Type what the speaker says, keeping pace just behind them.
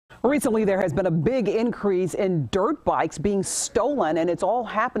Recently, there has been a big increase in dirt bikes being stolen, and it's all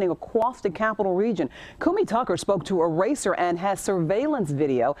happening across the capital region. Kumi Tucker spoke to a racer and has surveillance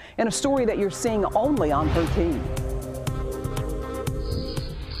video in a story that you're seeing only on 13.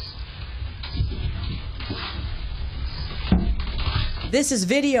 This is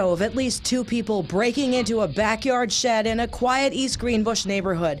video of at least two people breaking into a backyard shed in a quiet East Greenbush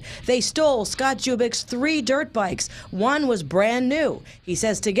neighborhood. They stole Scott Jubik's 3 dirt bikes. One was brand new. He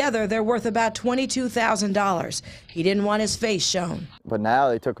says together they're worth about $22,000. He didn't want his face shown. But now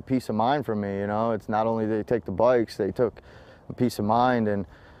they took a peace of mind from me, you know. It's not only they take the bikes, they took a peace of mind, and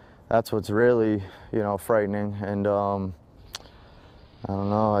that's what's really, you know, frightening. And I don't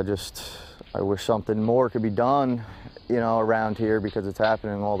know, I wish something more could be done, you know, around here, because it's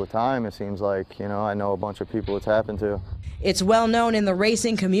happening all the time. It seems like, you know, I know a bunch of people it's happened to. It's well known in the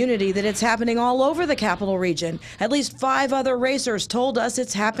racing community that it's happening all over the capital region. At least 5 other racers told us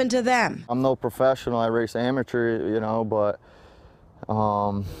it's happened to them. I'm no professional, I race amateur, you know, but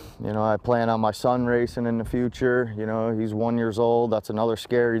you know, I plan on my son racing in the future. You know, he's 1 year old. That's another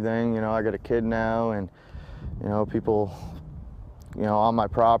scary thing. You know, I got a kid now, and you know, people, you know, on my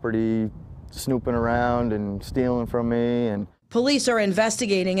property snooping around and stealing from me. And police are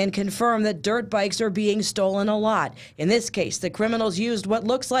investigating and confirm that dirt bikes are being stolen a lot. In this case, the criminals used what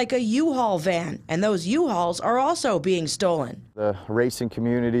looks like a U-Haul van, and those U-Hauls are also being stolen. The racing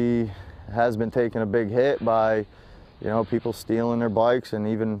community has been taking a big hit by, you know, people stealing their bikes, and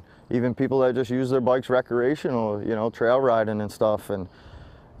even people that just use their bikes recreational, you know, trail riding and stuff. And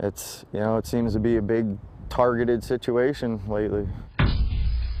it's, you know, it seems to be a big targeted situation lately.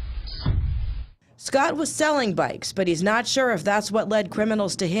 Scott was selling bikes, but he's not sure if that's what led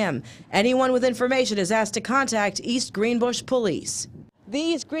criminals to him. Anyone with information is asked to contact East Greenbush Police. The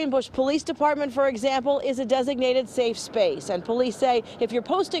East Greenbush Police Department, for example, is a designated safe space, and police say if you're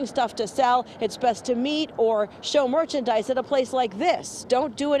posting stuff to sell, it's best to meet or show merchandise at a place like this.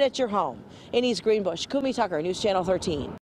 Don't do it at your home. In East Greenbush, Kumi Tucker, News Channel 13.